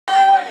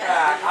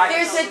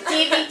There's a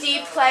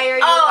DVD player.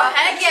 Oh,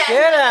 heck yeah.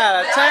 Get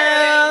out of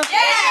town.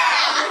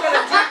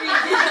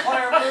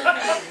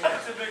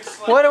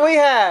 What do we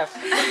have?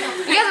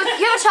 You have a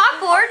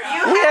chalkboard.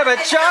 We have a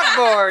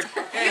chalkboard.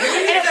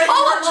 And a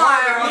full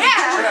alarm.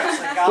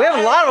 Yeah. We have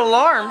a lot of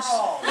alarms.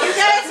 You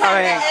guys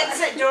have the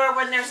exit door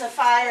when there's a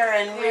fire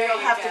and we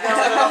don't have to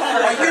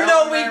go. You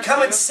know we'd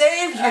come and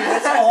save you.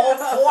 That's the whole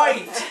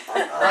point.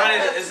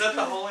 Ronnie, is that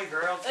the Holy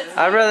Grail too?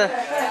 I'd rather.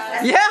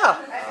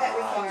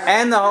 Yeah.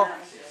 And the whole.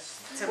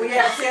 We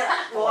have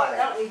well, I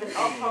don't even.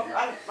 I'm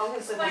going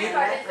to say the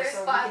mattress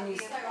so we can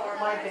use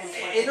my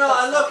bench. You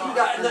know,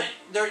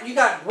 look, you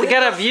got. We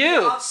got a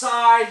view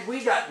outside.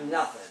 We got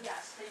nothing.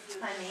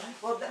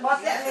 Well,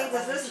 what that means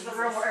is this is the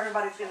room where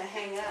everybody's going to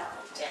hang out.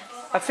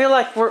 I feel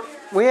like we're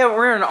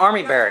in an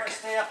army barrack.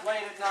 Stay up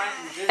late at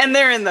night And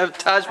they're in the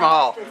Taj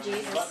Mahal. let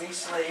me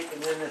sleep,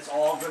 and then it's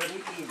all going to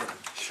be even.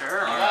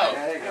 Sure.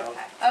 There you go.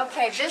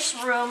 Okay, this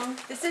room.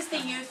 This is the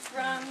youth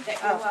room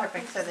that you're welcome.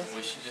 Perfect. So this.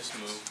 We should just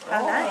move.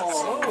 Oh,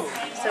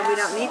 nice. So we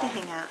don't need to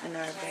hang out in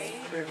our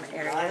bedroom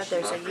area.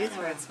 There's a youth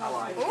room.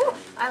 Ooh,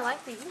 I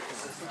like the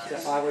youth.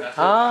 If I would put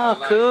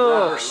Oh, cool.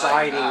 rubber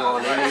siding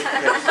on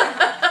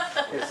it.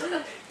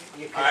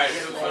 Alright,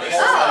 this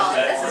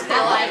is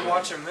my life.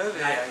 watch a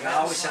movie. I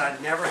always said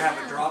I'd never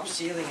have a drop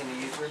ceiling in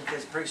the youth room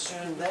because pretty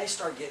soon they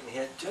start getting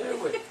hit too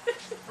with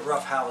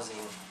rough housing.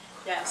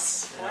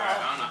 Yes. I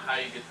don't know how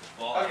you get the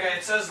ball. Okay,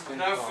 it says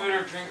no food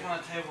or drink on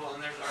the table,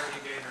 and there's already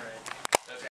Gatorade.